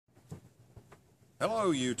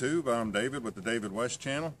Hello YouTube, I'm David with the David West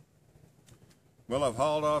channel. Well, I've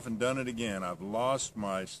hauled off and done it again. I've lost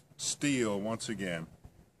my steel once again.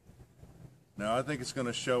 Now I think it's going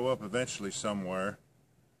to show up eventually somewhere,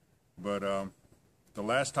 but the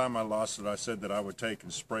last time I lost it I said that I would take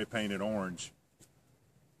and spray paint it orange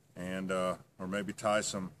and or maybe tie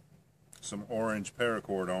some orange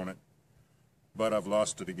paracord on it, but I've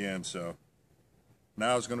lost it again. So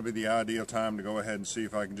now is going to be the ideal time to go ahead and see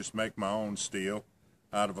if I can just make my own steel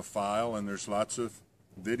out of a file, and there's lots of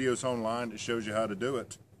videos online that shows you how to do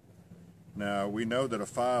it. Now we know that a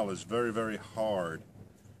file is very, very hard,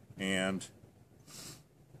 and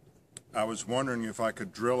I was wondering if I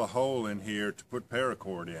could drill a hole in here to put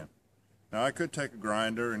paracord in. Now I could take a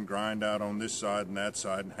grinder and grind out on this side and that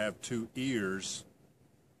side and have two ears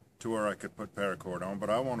to where I could put paracord on, but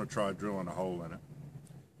I want to try drilling a hole in it,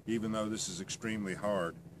 even though this is extremely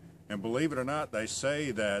hard. And believe it or not, they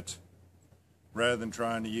say that rather than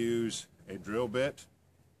trying to use a drill bit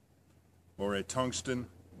or a tungsten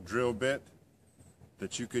drill bit,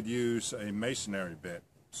 that you could use a masonry bit.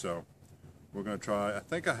 So we're going to try. I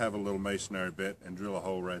think I have a little masonry bit and drill a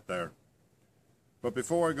hole right there. But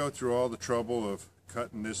before I go through all the trouble of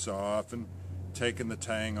cutting this off and taking the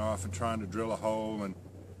tang off and trying to drill a hole and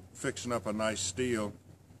fixing up a nice steel,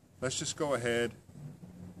 let's just go ahead.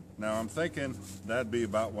 Now I'm thinking that'd be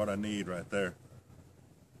about what I need right there.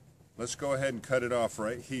 Let's go ahead and cut it off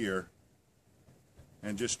right here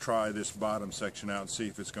and just try this bottom section out and see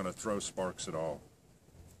if it's going to throw sparks at all.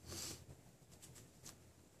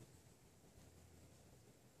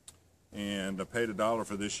 And I paid $1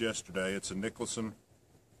 for this yesterday. It's a Nicholson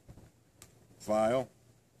file.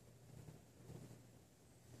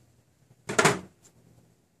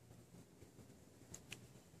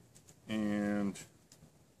 And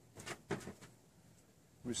let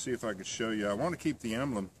me see if I can show you. I want to keep the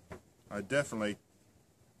emblem. I definitely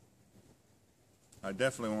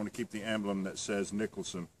want to keep the emblem that says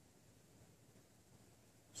Nicholson.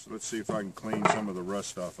 So let's see if I can clean some of the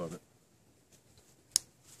rust off of it.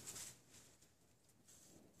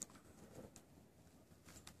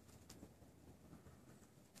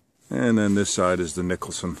 And then this side is the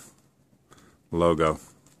Nicholson logo,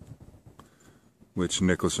 which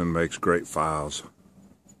Nicholson makes great files.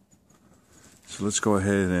 So let's go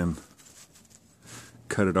ahead and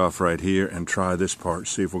cut it off right here and try this part,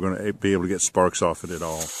 see if we're going to be able to get sparks off it at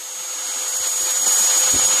all.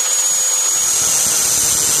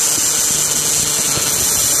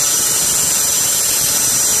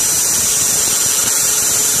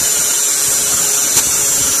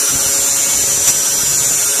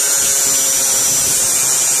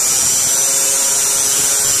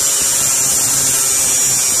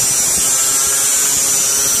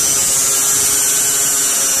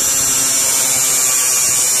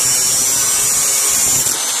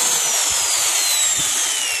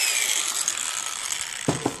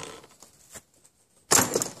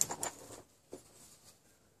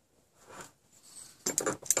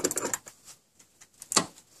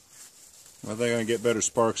 I think I can get better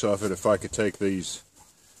sparks off it if I could take these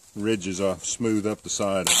ridges off, smooth up the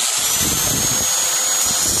side.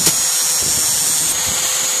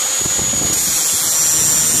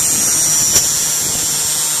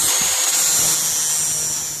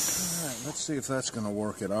 Alright, let's see if that's going to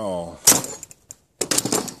work at all.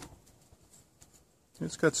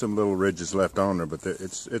 It's got some little ridges left on there, but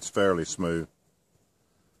it's fairly smooth.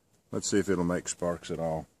 Let's see if it'll make sparks at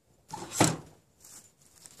all.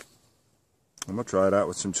 I'm going to try it out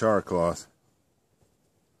with some char cloth.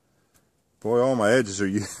 Boy, all my edges are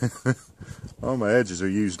all my edges are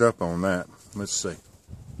used up on that. Let's see.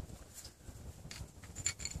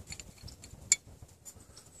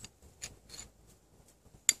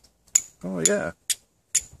 Oh yeah.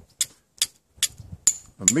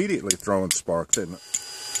 Immediately throwing sparks, isn't it?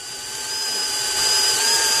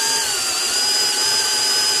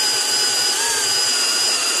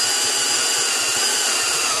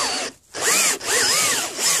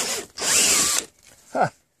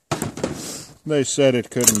 They said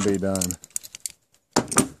it couldn't be done.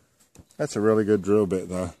 That's a really good drill bit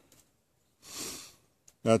though.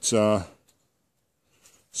 That's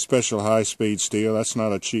special high-speed steel. That's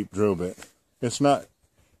not a cheap drill bit. It's not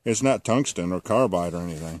tungsten or carbide or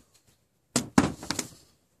anything.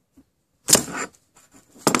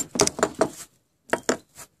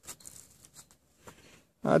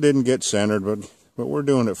 I didn't get centered, but we're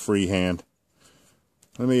doing it freehand.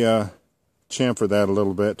 Let me chamfer that a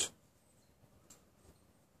little bit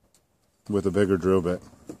with a bigger drill bit.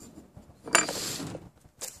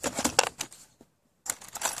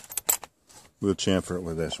 We'll chamfer it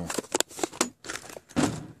with this one.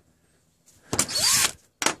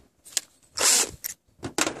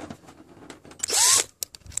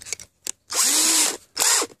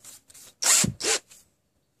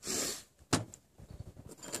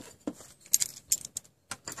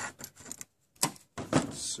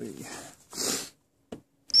 see.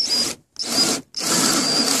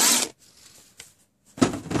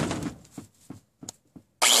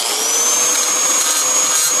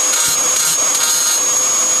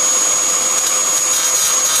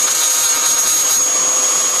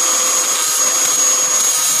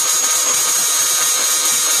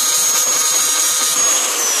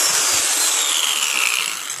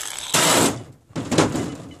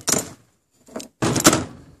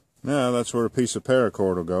 Now that's where a piece of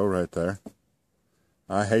paracord will go right there.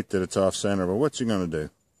 I hate that it's off center, but what you gonna do?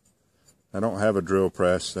 I don't have a drill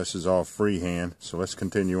press. This is all freehand, so let's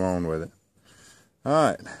continue on with it. All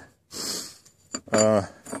right.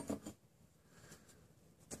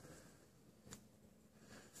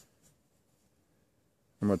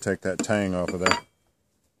 I'm gonna take that tang off of there.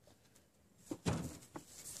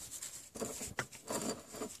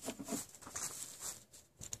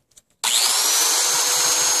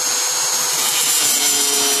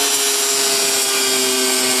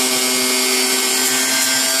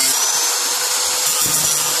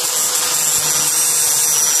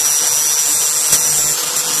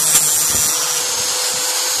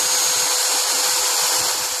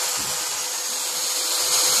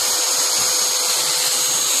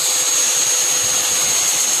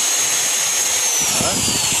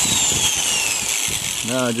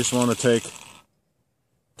 Now I just want to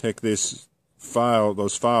take this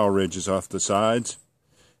those file ridges off the sides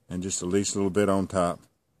and just at least a little bit on top.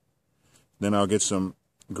 Then I'll get some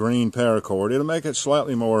green paracord. It'll make it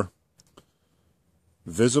slightly more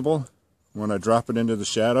visible when I drop it into the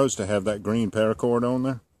shadows to have that green paracord on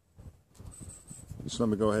there. Just let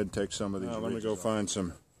me go ahead and take some of these. Let me go find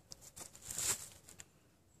some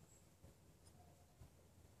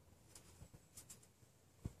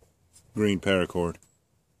green paracord.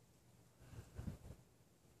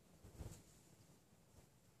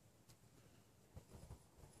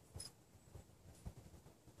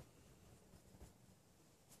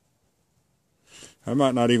 I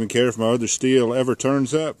might not even care if my other steel ever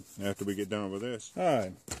turns up after we get done with this.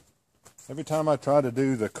 Alright. Every time I try to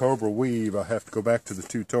do the Cobra weave, I have to go back to the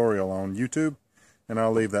tutorial on YouTube, and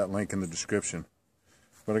I'll leave that link in the description.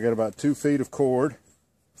 But I got about 2 feet of cord,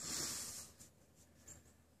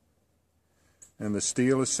 and the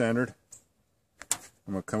steel is centered.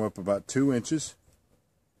 I'm going to come up about 2 inches,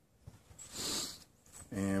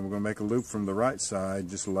 and we're going to make a loop from the right side,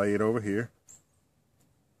 just lay it over here.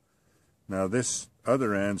 Now this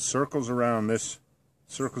other end circles around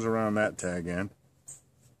that tag end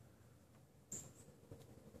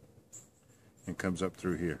and comes up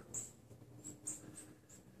through here.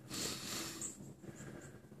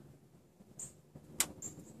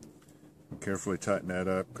 Carefully tighten that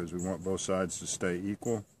up because we want both sides to stay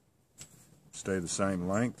equal, stay the same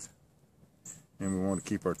length, and we want to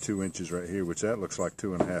keep our 2 inches right here, which that looks like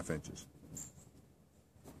 2.5 inches.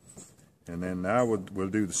 And then now we'll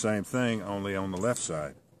do the same thing, only on the left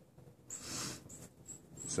side.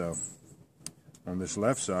 So on this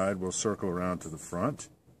left side, we'll circle around to the front,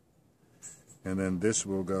 and then this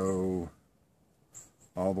will go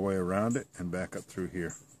all the way around it and back up through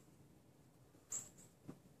here.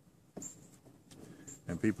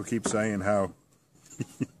 And people keep saying how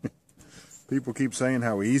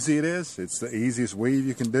easy it is. It's the easiest weave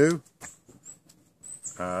you can do.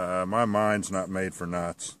 My mind's not made for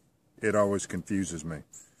knots. It always confuses me.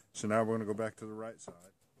 So now we're going to go back to the right side.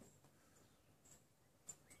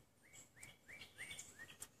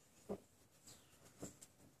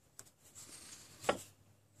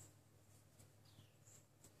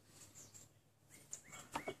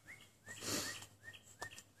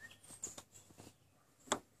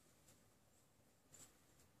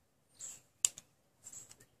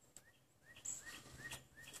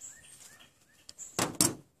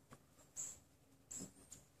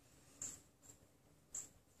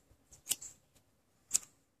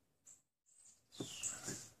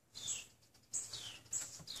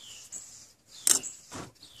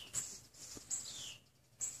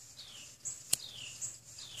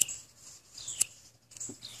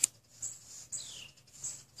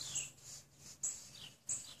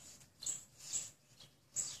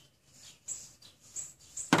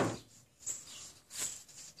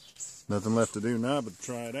 Nothing left to do now but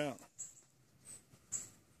try it out.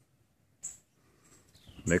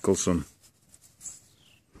 Nicholson.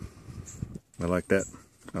 I like that.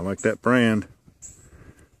 I like that brand.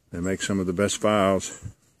 They make some of the best files.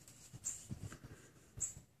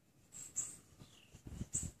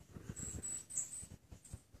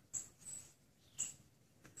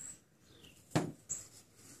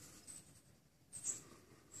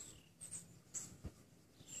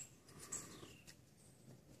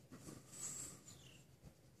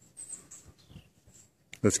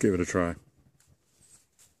 let's give it a try.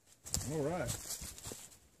 All right.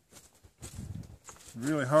 It's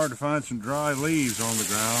really hard to find some dry leaves on the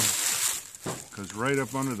ground because right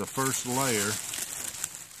up under the first layer,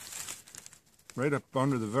 right up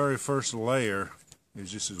under the very first layer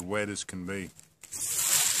is just as wet as can be.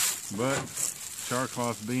 But char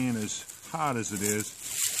cloth being as hot as it is,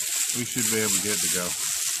 we should be able to get it to go.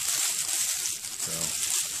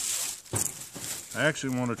 So, I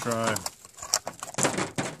actually want to try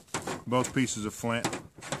both pieces of flint.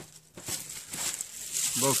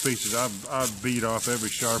 Both pieces. I've beat off every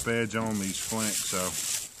sharp edge on these flint, so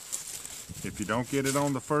if you don't get it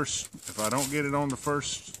on the first, if I don't get it on the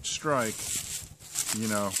first strike, you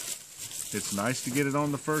know, it's nice to get it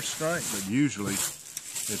on the first strike, but usually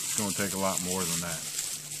it's going to take a lot more than that.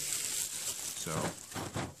 So,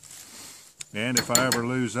 and if I ever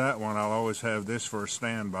lose that one, I'll always have this for a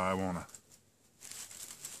standby, won't I?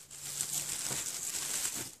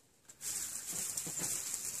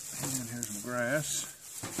 And here's some grass.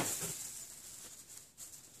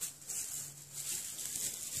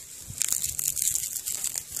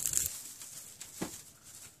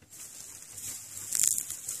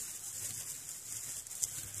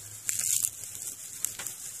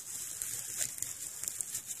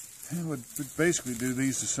 And we'd basically do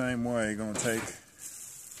these the same way. Going to take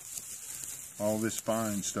all this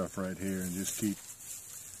fine stuff right here and just keep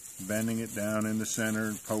bending it down in the center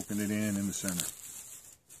and poking it in the center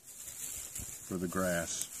for the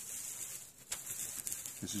grass.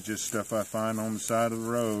 This is just stuff I find on the side of the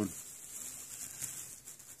road.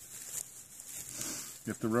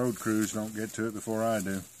 If the road crews don't get to it before I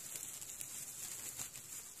do.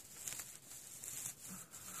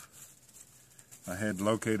 I had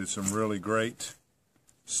located some really great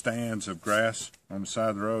stands of grass on the side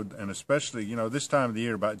of the road, and especially, you know, this time of the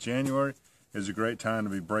year, about January, is a great time to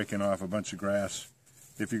be breaking off a bunch of grass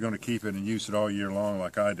if you're going to keep it and use it all year long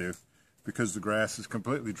like I do, because the grass is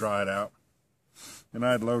completely dried out. And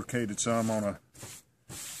I had located some on a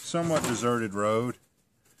somewhat deserted road,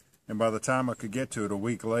 and by the time I could get to it a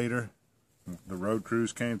week later, the road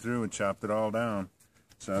crews came through and chopped it all down.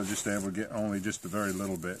 So I was just able to get only just a very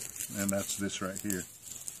little bit, and that's this right here.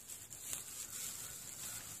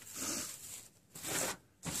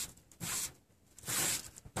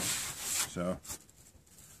 So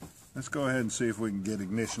let's go ahead and see if we can get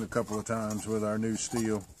ignition a couple of times with our new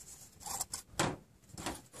steel.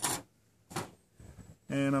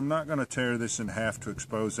 And I'm not going to tear this in half to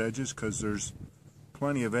expose edges because there's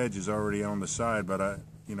plenty of edges already on the side, but I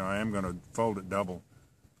am going to fold it double.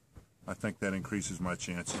 I think that increases my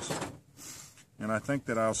chances. And I think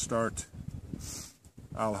that I'll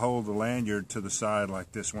hold the lanyard to the side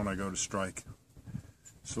like this when I go to strike.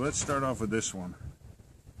 So let's start off with this one.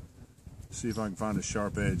 See if I can find a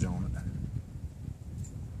sharp edge on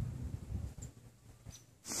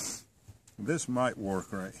it. This might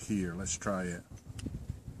work right here. Let's try it.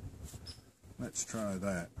 Let's try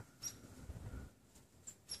that.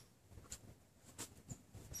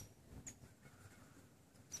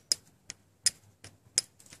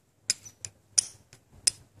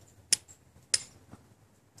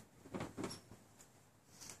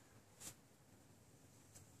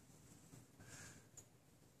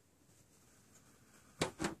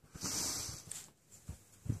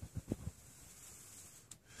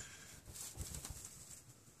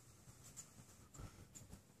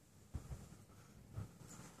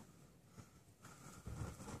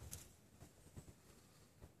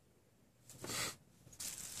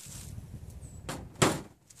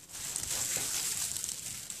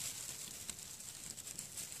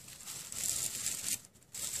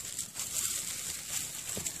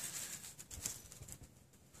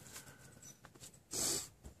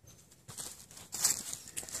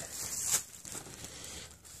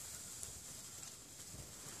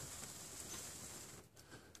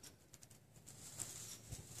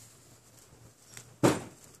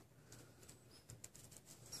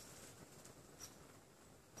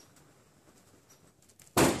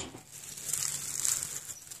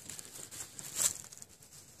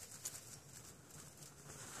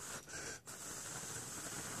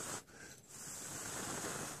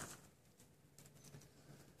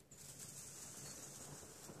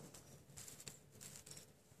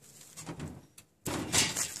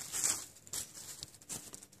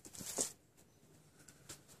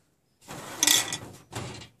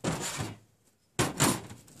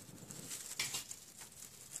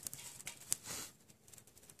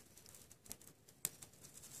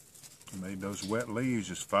 Made those wet leaves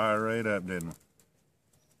just fire right up, didn't we?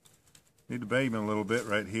 Need to bathe them a little bit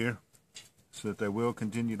right here so that they will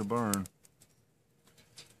continue to burn.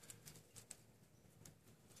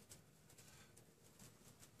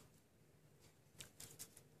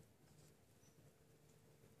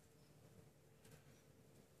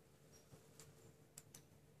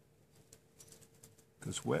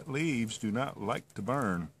 because wet leaves do not like to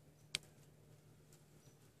burn.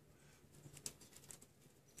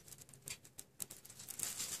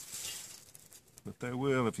 But they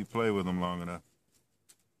will if you play with them long enough.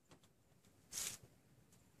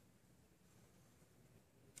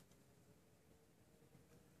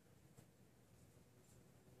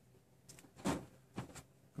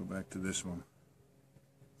 Go back to this one.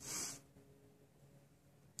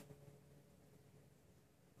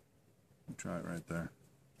 Try it right there.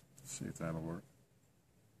 See if that'll work.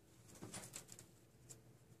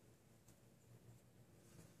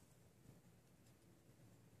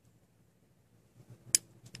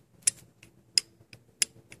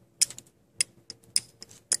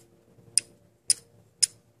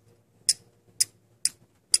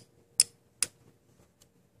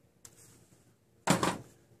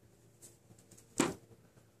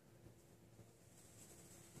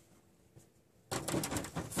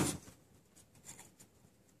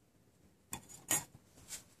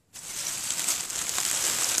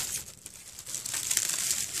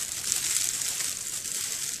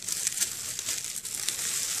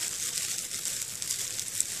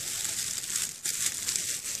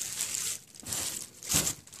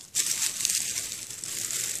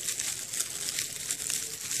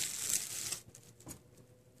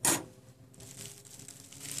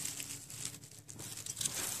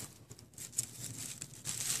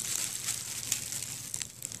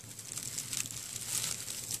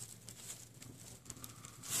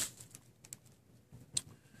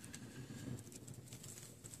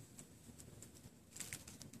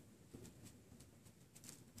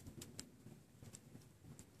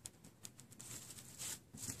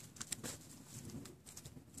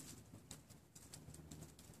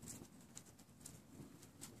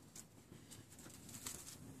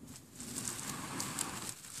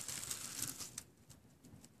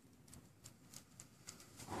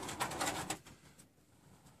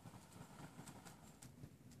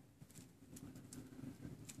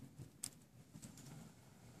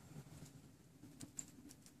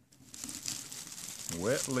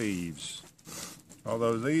 Wet leaves.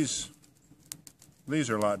 Although these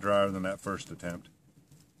are a lot drier than that first attempt.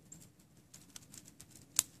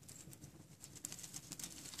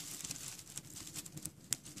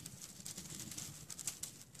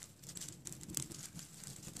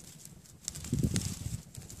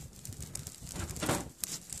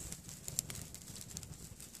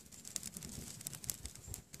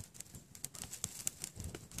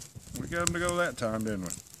 We got them to go that time, didn't we?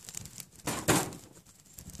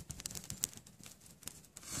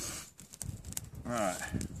 Alright,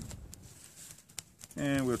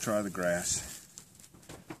 and we'll try the grass.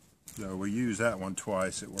 So we used that one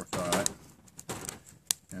twice, it worked alright.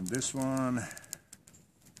 And this one,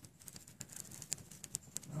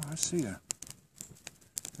 oh, I see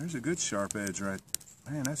there's a good sharp edge right,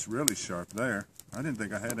 man, that's really sharp there. I didn't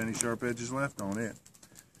think I had any sharp edges left on it.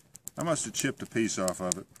 I must have chipped a piece off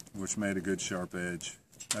of it, which made a good sharp edge.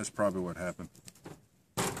 That's probably what happened.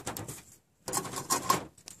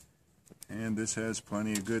 And this has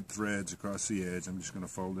plenty of good threads across the edge. I'm just going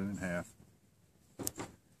to fold it in half.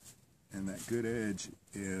 And that good edge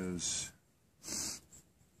is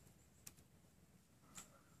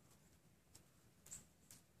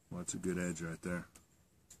well, it's a good edge right there.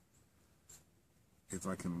 If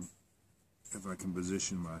I can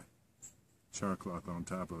position my char cloth on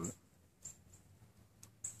top of it,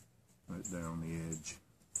 right there on the edge.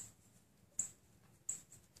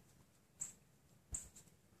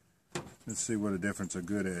 Let's see what a difference a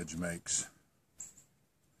good edge makes.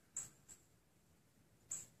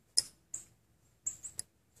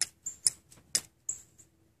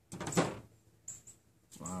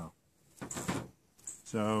 Wow.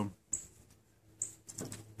 So,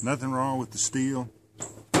 nothing wrong with the steel.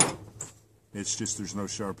 It's just there's no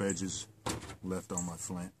sharp edges left on my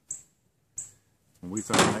flint. When we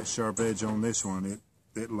found that sharp edge on this one,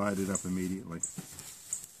 it lighted up immediately.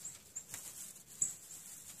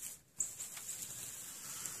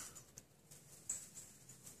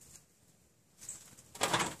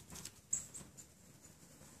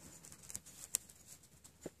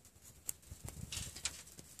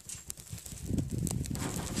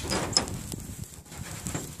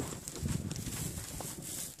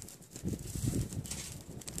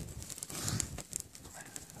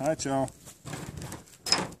 All right, y'all.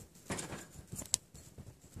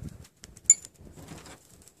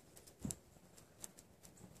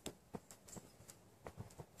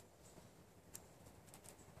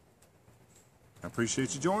 I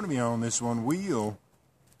appreciate you joining me on this one. We'll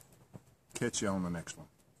catch you on the next one.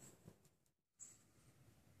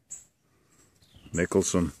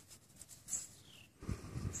 Nicholson.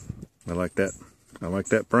 I like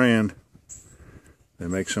that brand. They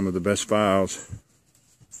make some of the best files.